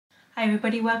Hi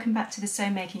everybody, welcome back to the Sew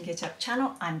Making It Up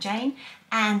channel. I'm Jane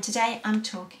and today I'm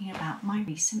talking about my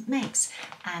recent makes,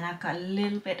 and I've got a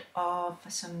little bit of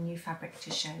some new fabric to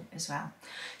show as well.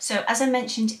 So as I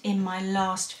mentioned in my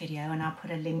last video, and I'll put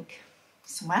a link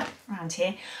somewhere around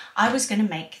here, I was going to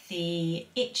make the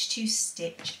Itch to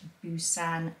Stitch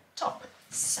Busan top.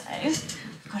 So I've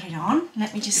got it on.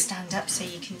 Let me just stand up so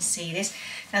you can see this.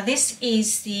 Now this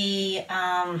is the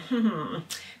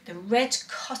red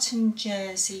cotton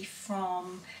jersey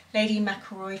from Lady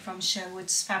McElroy from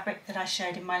Sherwood's fabric that I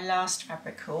showed in my last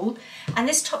fabric haul. And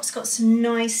this top's got some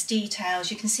nice details.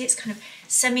 You can see it's kind of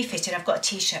semi-fitted. I've got a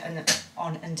t-shirt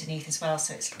on underneath as well,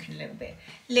 so it's looking a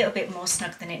little bit more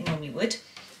snug than it normally would.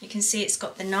 You can see it's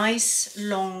got the nice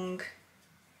long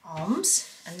arms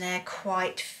and they're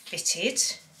quite fitted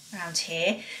around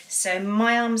here. So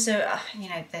my arms are,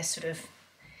 they're sort of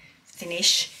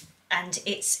thinnish, and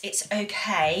it's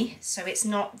okay. So it's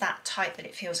not that tight that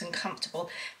it feels uncomfortable.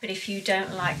 But if you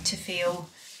don't like to feel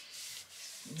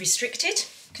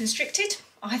constricted,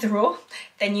 either or,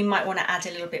 then you might want to add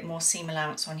a little bit more seam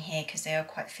allowance on here because they are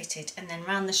quite fitted. And then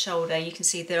around the shoulder you can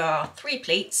see there are 3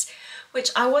 pleats, which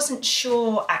I wasn't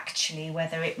sure actually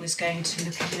whether it was going to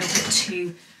look a little bit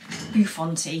too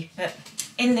bouffanty, but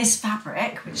in this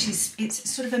fabric, which is, it's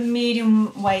sort of a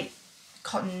medium weight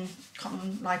cotton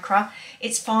lycra,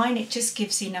 it's fine. It just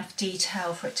gives enough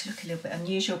detail for it to look a little bit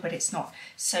unusual, but it's not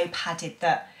so padded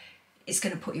that it's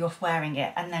going to put you off wearing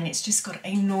it. And then it's just got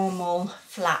a normal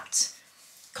flat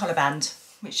collar band,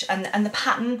 which and the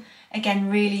pattern, again,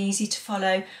 really easy to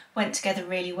follow, went together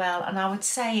really well, and I would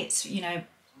say it's,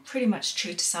 pretty much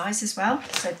true to size as well.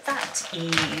 So that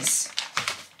is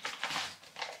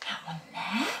that one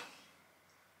there,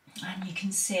 and you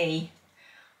can see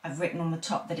I've written on the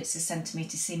top that it's a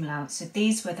centimetre seam allowance. So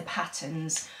these were the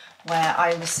patterns where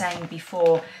I was saying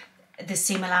before the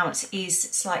seam allowance is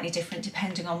slightly different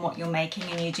depending on what you're making,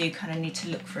 and you do kind of need to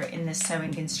look for it in the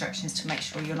sewing instructions to make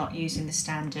sure you're not using the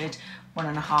standard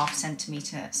 1.5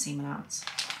 centimetre seam allowance.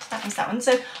 That was that one.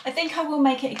 So I think I will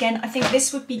make it again. I think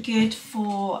this would be good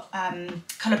for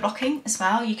colour blocking as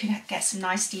well. You can get some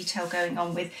nice detail going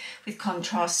on with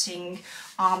contrasting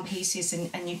arm pieces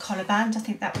and your collar band. I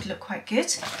think that would look quite good.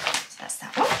 So that's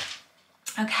that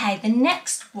one. Okay, the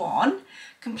next one,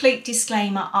 complete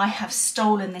disclaimer, I have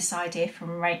stolen this idea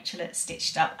from Rachel at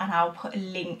Stitched Up, and I'll put a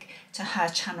link to her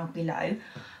channel below.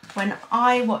 When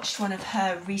I watched one of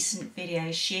her recent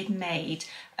videos, she had made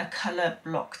a colour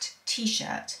blocked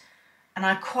t-shirt, and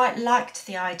I quite liked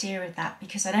the idea of that,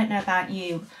 because I don't know about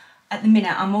you, at the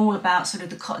minute I'm all about sort of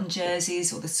the cotton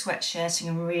jerseys or the sweatshirting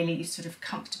and really sort of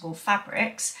comfortable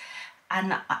fabrics,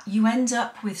 and you end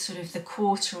up with sort of the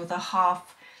 1/4 or the 1/2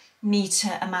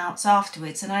 metre amounts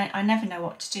afterwards, and I never know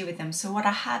what to do with them. So what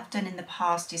I have done in the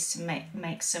past is to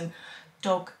make some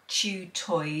dog chew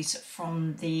toys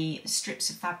from the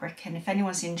strips of fabric, and if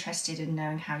anyone's interested in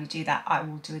knowing how you do that, I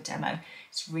will do a demo.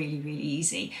 It's really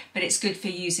easy, but it's good for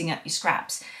using up your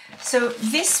scraps. So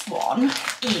this one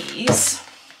is,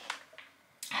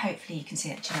 hopefully you can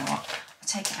see it. Do you know what, I'll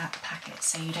take it out of the packet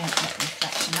so you don't get the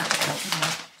reflection. That'll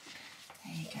help,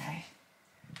 there you go.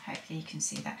 Hopefully you can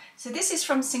see that. So this is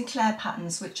from Sinclair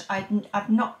patterns, which I've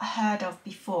not heard of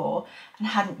before and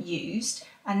hadn't used.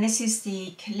 And this is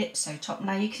the Calypso top.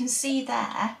 Now you can see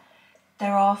there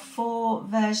are 4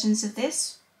 versions of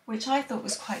this, which I thought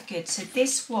was quite good. So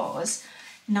this was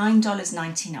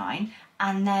 $9.99,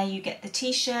 and there you get the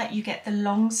t-shirt, you get the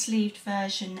long sleeved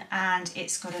version, and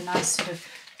it's got a nice sort of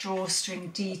drawstring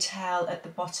detail at the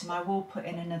bottom. I will put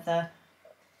in another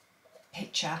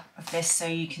picture of this so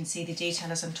you can see the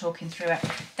detail as I'm talking through it.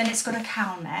 Then it's got a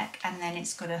cowl neck, and then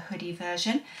it's got a hoodie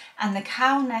version, and the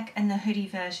cowl neck and the hoodie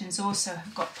versions also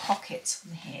have got pockets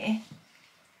on here,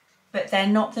 but they're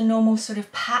not the normal sort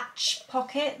of patch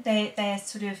pocket. They're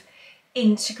sort of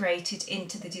integrated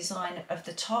into the design of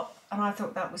the top, and I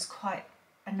thought that was quite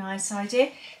a nice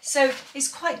idea. So it's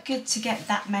quite good to get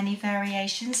that many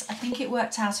variations. I think it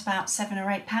worked out about £7 or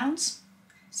 £8,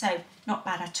 so not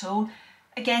bad at all.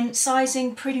 Again,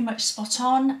 sizing pretty much spot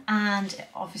on, and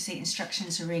obviously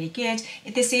instructions are really good.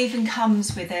 This even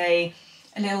comes with a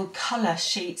little colour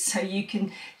sheet, so you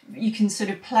can sort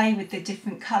of play with the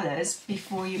different colours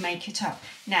before you make it up.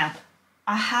 Now,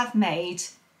 I have made,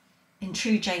 in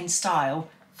true Jane style,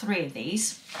 3 of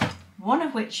these, one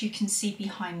of which you can see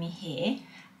behind me here,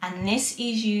 and this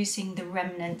is using the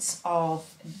remnants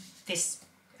of this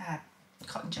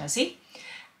cotton jersey.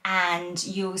 And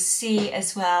you'll see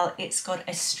as well, it's got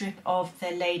a strip of the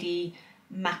Lady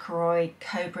McElroy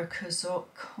Cobra Corsage,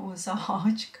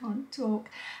 can't talk,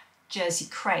 jersey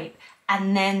crepe,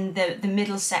 And then the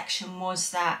middle section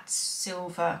was that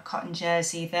silver cotton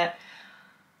jersey that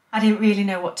I didn't really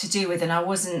know what to do with, and I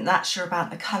wasn't that sure about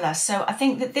the colour. So I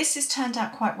think that this has turned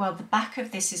out quite well. The back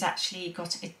of this has actually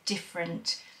got a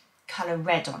different colour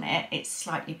red on it. It's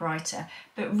slightly brighter,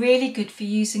 but really good for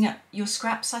using up your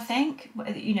scraps, I think.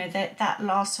 You know, that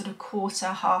last sort of quarter,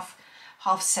 half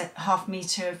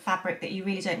metre of fabric that you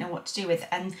really don't know what to do with.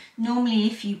 And normally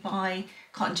if you buy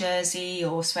cotton jersey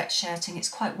or sweatshirting, it's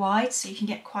quite wide, so you can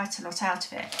get quite a lot out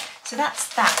of it. So that's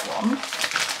that one.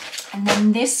 And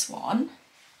then this one,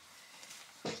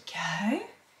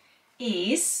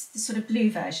 is the sort of blue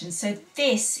version. So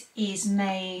this is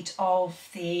made of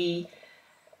the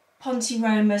Ponte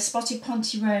Roma, spotted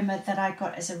Ponte Roma that I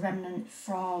got as a remnant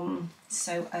from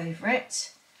Sew Over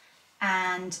It,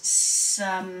 and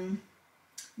some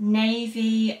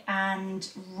navy and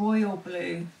royal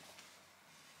blue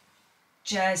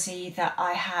jersey that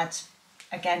I had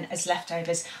again as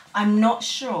leftovers. I'm not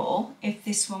sure if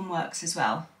this one works as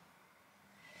well.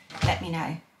 Let me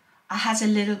know. I had a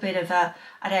little bit of a,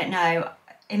 I don't know,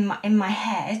 in my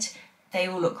head they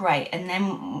all look great, and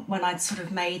then when I'd sort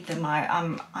of made them,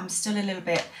 I'm still a little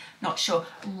bit not sure.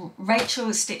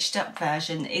 Rachel's stitched up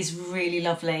version is really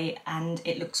lovely and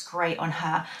it looks great on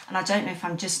her, and I don't know if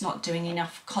I'm just not doing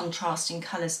enough contrasting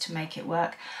colours to make it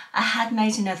work. I had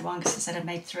made another one because I said I'd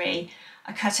made 3.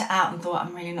 I cut it out and thought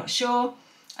I'm really not sure.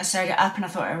 I sewed it up and I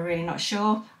thought I'm really not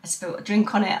sure. I spilled a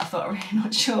drink on it, I thought I'm really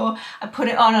not sure. I put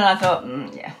it on and I thought,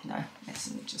 yeah, no, it's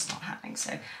just not happening.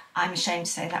 So I'm ashamed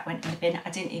to say that went in the bin. I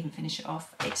didn't even finish it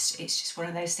off. It's just one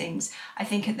of those things. I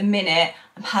think at the minute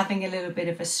I'm having a little bit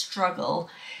of a struggle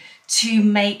to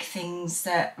make things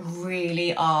that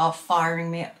really are firing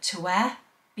me up to wear,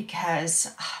 because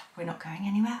we're not going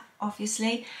anywhere,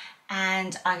 obviously.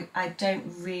 And I don't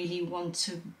really want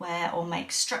to wear or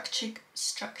make structured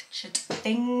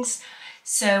things.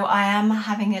 So I am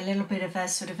having a little bit of a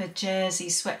sort of a jersey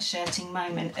sweatshirting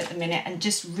moment at the minute, and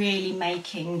just really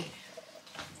making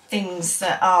things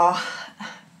that are,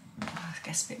 I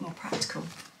guess, a bit more practical.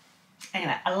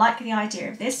 Anyway, I like the idea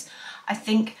of this. I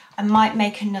think I might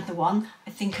make another one. I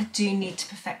think I do need to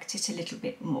perfect it a little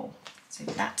bit more. So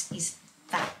that is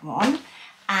that one.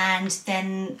 And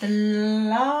then the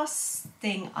last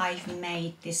thing I've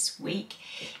made this week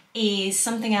is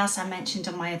something else I mentioned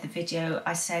on my other video.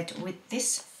 I said with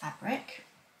this fabric,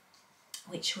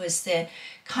 which was the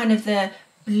kind of the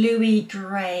bluey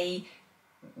grey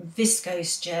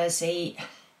viscose jersey.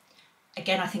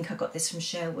 Again, I think I got this from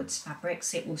Sherwood's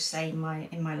Fabrics. It will say in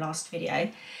my last video.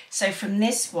 So from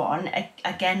this one,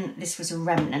 again, this was a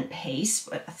remnant piece,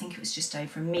 but I think it was just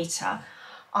over 1 metre.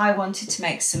 I wanted to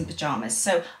make some pyjamas.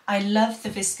 So I love the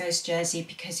viscose jersey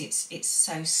because it's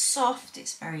so soft,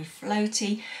 it's very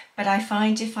floaty, but I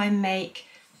find if I make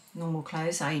normal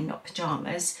clothes, i.e. not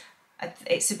pyjamas,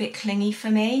 it's a bit clingy for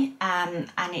me, and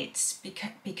it's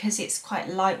because it's quite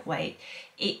lightweight,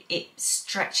 it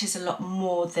stretches a lot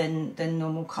more than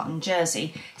normal cotton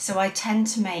jersey. So I tend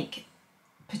to make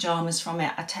pyjamas from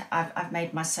it. I've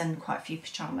made my son quite a few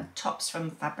pyjama tops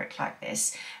from fabric like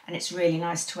this, and it's really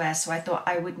nice to wear. So I thought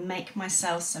I would make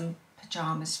myself some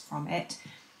pyjamas from it,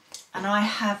 and I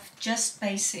have just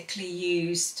basically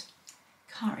used,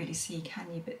 can't really see, can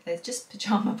you, but they're just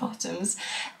pyjama bottoms,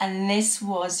 and this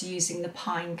was using the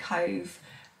Pine Cove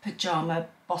pyjama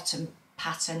bottom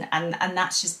pattern, and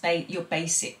that's just your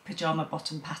basic pyjama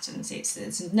bottom patterns.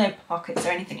 There's no pockets or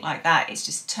anything like that. It's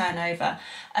just turn over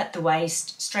at the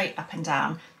waist, straight up and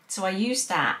down. So I used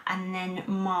that, and then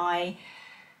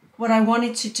what I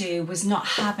wanted to do was not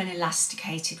have an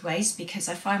elasticated waist, because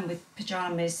I find with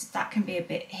pyjamas that can be a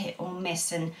bit hit or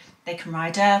miss, and they can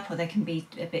ride up or they can be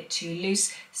a bit too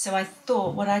loose. So I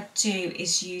thought what I'd do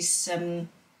is use some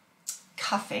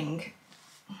cuffing.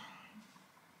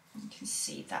 You can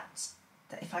see that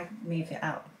if I move it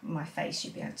out my face,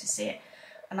 you'll be able to see it.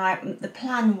 And the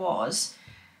plan was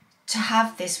to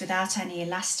have this without any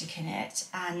elastic in it,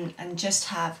 and just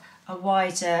have a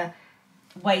wider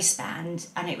waistband,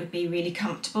 and it would be really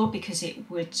comfortable because it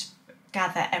would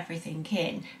gather everything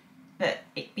in, but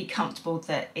it'd be comfortable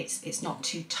that it's not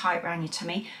too tight around your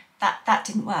tummy. That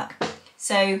didn't work.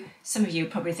 So some of you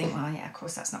would probably think, well, yeah, of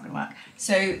course that's not going to work.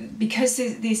 So because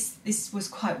this was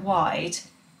quite wide,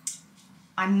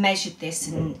 I measured this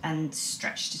and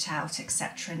stretched it out,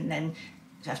 etc., and then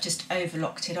I've just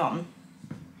overlocked it on.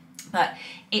 But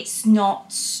it's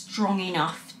not strong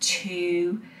enough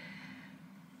to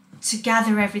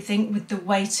gather everything with the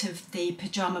weight of the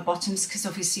pyjama bottoms, because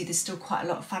obviously there's still quite a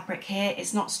lot of fabric here.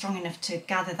 It's not strong enough to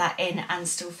gather that in and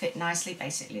still fit nicely.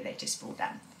 Basically, they just fall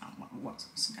down. What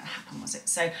was going to happen, was it?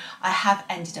 So I have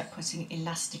ended up putting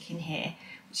elastic in here,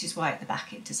 which is why at the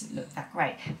back it doesn't look that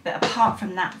great. But apart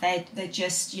from that, they're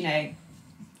just, you know,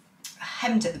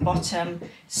 hemmed at the bottom,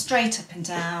 straight up and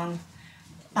down,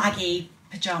 baggy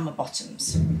pyjama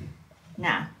bottoms.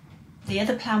 Now, the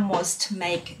other plan was to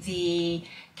make the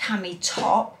cami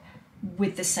top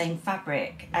with the same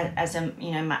fabric as a,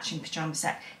 you know, matching pyjama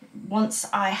set. Once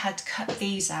I had cut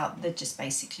these out, there just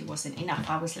basically wasn't enough.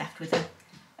 I was left with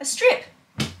a strip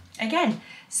again.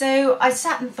 So I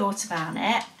sat and thought about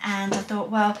it, and I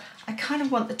thought, well, I kind of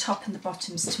want the top and the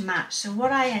bottoms to match. So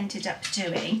what I ended up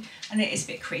doing, and it is a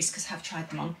bit creased because I've tried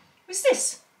them on, was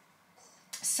this.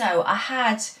 So I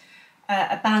had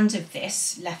a band of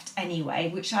this left anyway,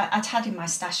 which I'd had in my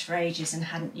stash for ages and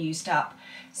hadn't used up.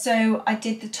 So I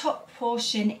did the top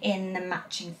portion in the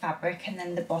matching fabric and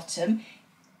then the bottom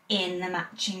in the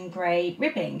matching grey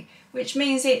ribbing, which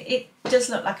means it does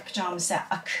look like a pyjama set.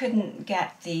 I couldn't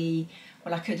get the,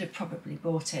 well, I could have probably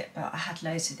bought it, but I had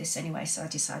loads of this anyway, so I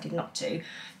decided not to.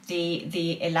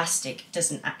 The elastic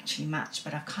doesn't actually match,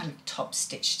 but I've kind of top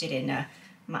stitched it in a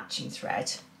matching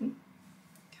thread. You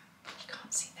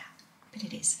can't see that, but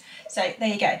it is. So there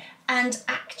you go. And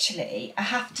actually, I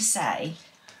have to say,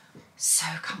 so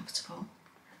comfortable.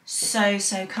 So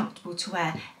comfortable to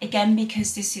wear. Again,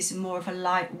 because this is more of a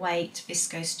lightweight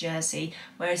viscose jersey,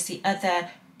 whereas the other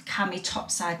cami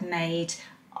tops I'd made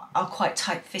are quite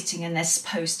tight fitting, and they're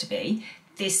supposed to be.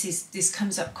 This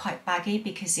comes up quite baggy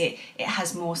because it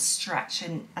has more stretch,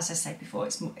 and as I said before,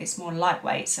 it's more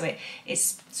lightweight, so it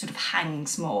sort of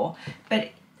hangs more.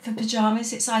 But for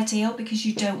pyjamas, it's ideal because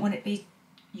you don't want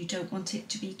it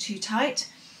to be too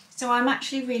tight. So I'm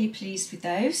actually really pleased with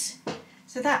those.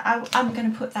 So that I'm going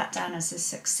to put that down as a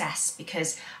success,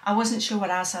 because I wasn't sure what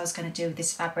else I was going to do with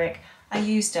this fabric. I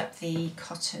used up the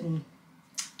cotton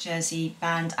jersey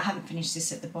band. I haven't finished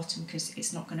this at the bottom because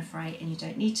it's not going to fray and you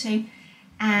don't need to.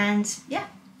 And yeah,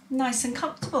 nice and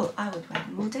comfortable. I would wear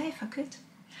them all day if I could,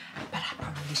 but I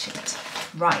probably shouldn't.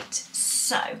 Right,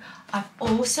 so I've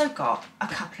also got a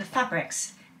couple of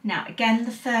fabrics. Now again,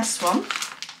 the first one,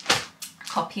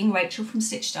 copying Rachel from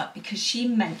Stitched Up, because she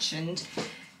mentioned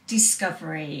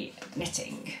discovery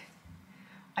knitting.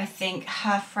 I think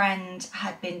her friend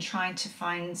had been trying to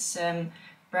find some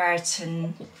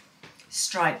Brereton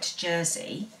striped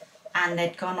jersey, and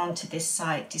they'd gone onto this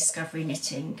site, Discovery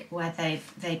Knitting, where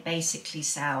they basically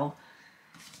sell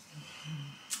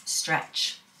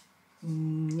stretch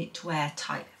knitwear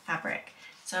type fabric.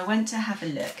 So I went to have a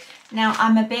look. Now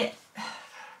I'm a bit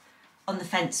on the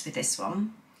fence with this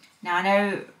one. Now I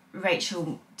know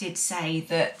Rachel did say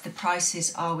that the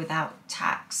prices are without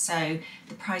tax, so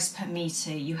the price per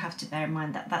metre, you have to bear in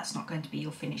mind that that's not going to be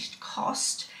your finished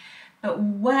cost. But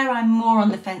where I'm more on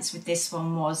the fence with this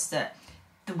one was that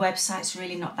the website's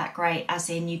really not that great, as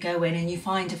in you go in and you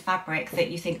find a fabric that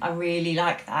you think, I really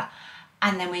like that,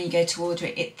 and then when you go to order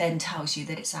it, it then tells you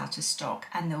that it's out of stock,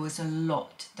 and there was a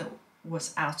lot that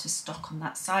was out of stock on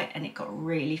that site, and it got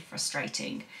really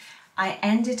frustrating. I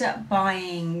ended up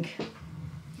buying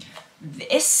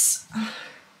this.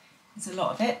 There's a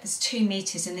lot of it. There's 2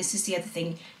 meters, and this is the other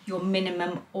thing, your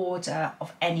minimum order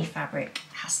of any fabric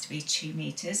has to be 2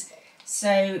 meters.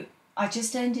 So I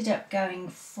just ended up going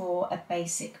for a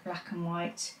basic black and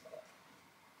white.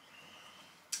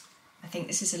 I think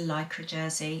this is a lycra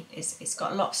jersey. It's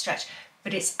got a lot of stretch,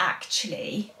 but it's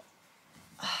actually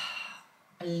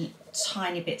a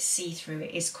tiny bit see-through.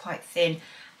 It is quite thin,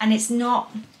 and it's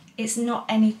not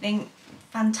anything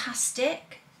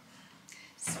fantastic.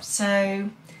 So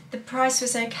the price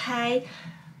was okay.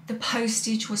 The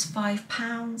postage was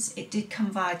 £5. It did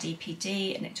come via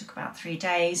DPD, and it took about 3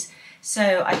 days.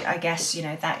 So I guess, you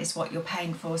know, that is what you're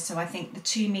paying for. So I think the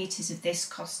 2 meters of this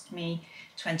cost me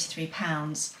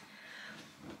 £23.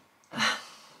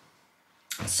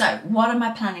 So what am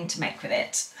I planning to make with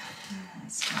it?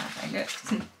 Let's have a look.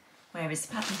 Where is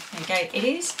the pattern? There you go. It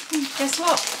is. Guess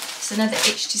what? It's another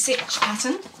Itch to Stitch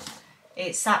pattern.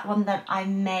 It's that one that I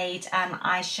made, and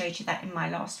I showed you that in my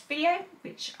last video,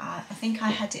 which I think I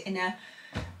had it in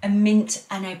a mint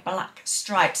and a black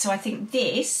stripe. So I think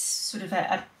this, sort of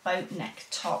a boat neck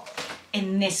top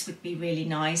in this would be really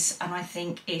nice. And I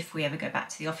think if we ever go back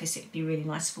to the office, it'd be really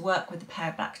nice for work with a pair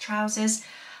of black trousers.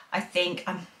 I think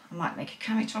I might make a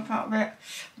cami top out of it,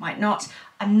 might not.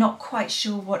 I'm not quite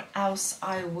sure what else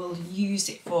I will use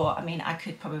it for. I mean, I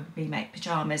could probably make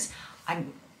pyjamas. I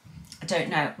don't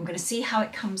know. I'm going to see how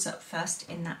it comes up first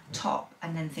in that top,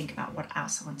 and then think about what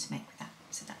else I want to make with that.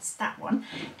 So that's that one.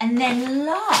 And then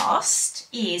last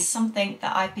is something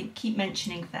that I've been keep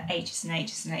mentioning for ages and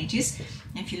ages and ages.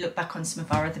 And if you look back on some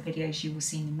of our other videos, you will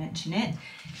see me mention it.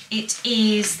 It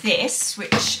is this,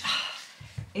 which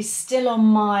is still on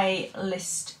my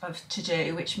list of to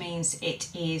do, which means it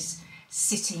is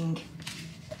sitting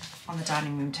on the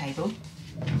dining room table.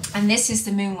 And this is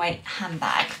the Moonweight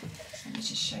handbag. Let me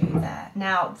just show you there.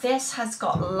 Now this has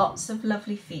got lots of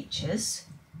lovely features,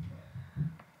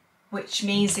 which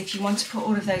means if you want to put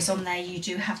all of those on there, you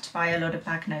do have to buy a lot of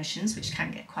bag notions, which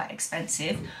can get quite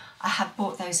expensive. I have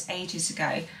bought those ages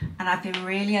ago and I've been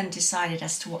really undecided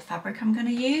as to what fabric I'm going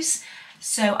to use.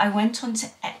 So I went onto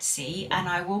Etsy, and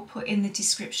I will put in the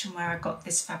description where I got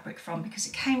this fabric from, because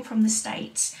it came from the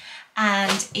States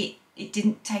and it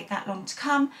didn't take that long to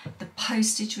come. The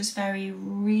postage was very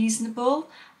reasonable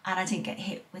and I didn't get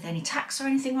hit with any tax or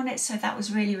anything on it, so that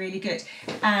was really, really good.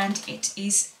 And it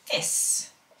is this.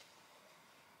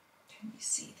 Can you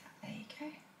see that? There you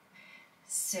go.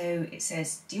 So it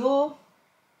says Dior,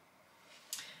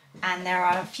 and there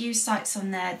are a few sites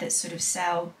on there that sort of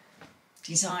sell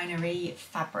designery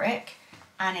fabric,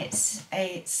 and it's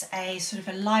a sort of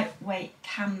a lightweight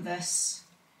canvas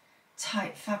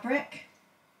type fabric.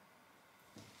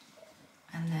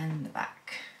 And then the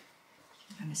back,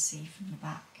 you're going to see from the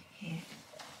back here.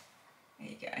 There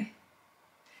you go.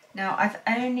 Now I've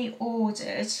only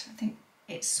ordered, I think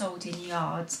it's sold in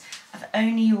yards, I've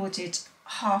only ordered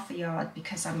half a yard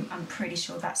because I'm pretty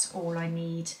sure that's all I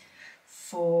need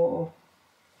for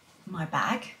my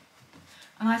bag.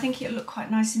 And I think it'll look quite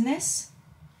nice in this.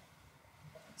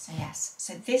 So yes,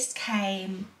 so this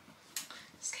came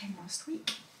last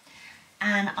week,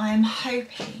 and I'm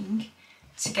hoping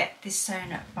to get this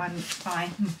sewn up by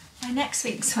next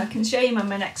week, so I can show you in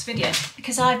my next video,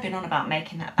 because I've been on about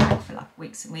making that bag for like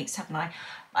weeks and weeks, haven't I?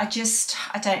 I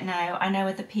don't know. I know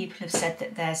other people have said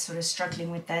that they're sort of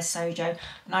struggling with their sojo,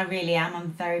 and I really am.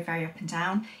 I'm very, very up and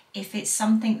down. If it's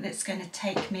something that's going to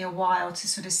take me a while to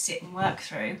sort of sit and work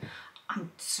through,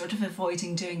 I'm sort of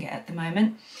avoiding doing it at the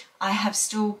moment. I have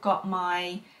still got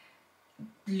my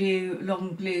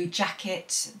long blue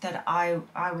jacket that I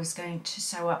was going to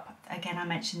sew up. Again, I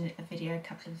mentioned a video a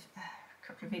couple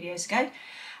of videos ago,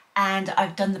 and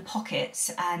I've done the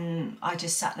pockets, and I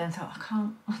just sat there and thought,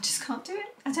 I just can't do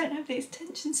it. I don't have the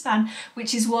attention span,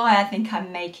 which is why I think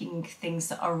I'm making things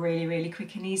that are really, really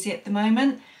quick and easy at the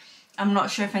moment. I'm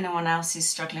not sure if anyone else is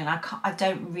struggling. I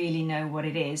don't really know what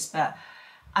it is, but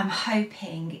I'm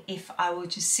hoping if I will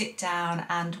just sit down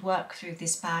and work through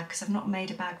this bag, because I've not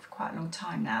made a bag for quite a long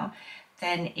time now,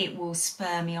 then it will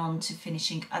spur me on to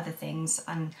finishing other things.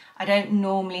 And I don't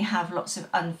normally have lots of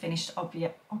unfinished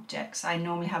objects. I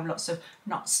normally have lots of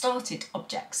not started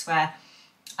objects where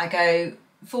I go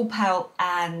full pelt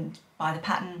and buy the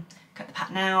pattern, cut the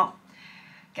pattern out,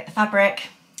 get the fabric,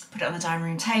 put it on the dining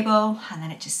room table, and then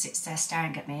it just sits there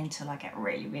staring at me until I get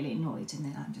really, really annoyed, and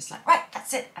then I'm just like, right,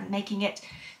 that's it, I'm making it.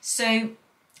 So,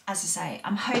 as I say,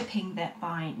 I'm hoping that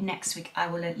by next week I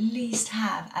will at least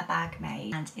have a bag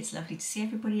made, and it's lovely to see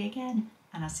everybody again,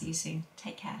 and I'll see you soon.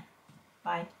 Take care.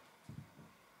 Bye.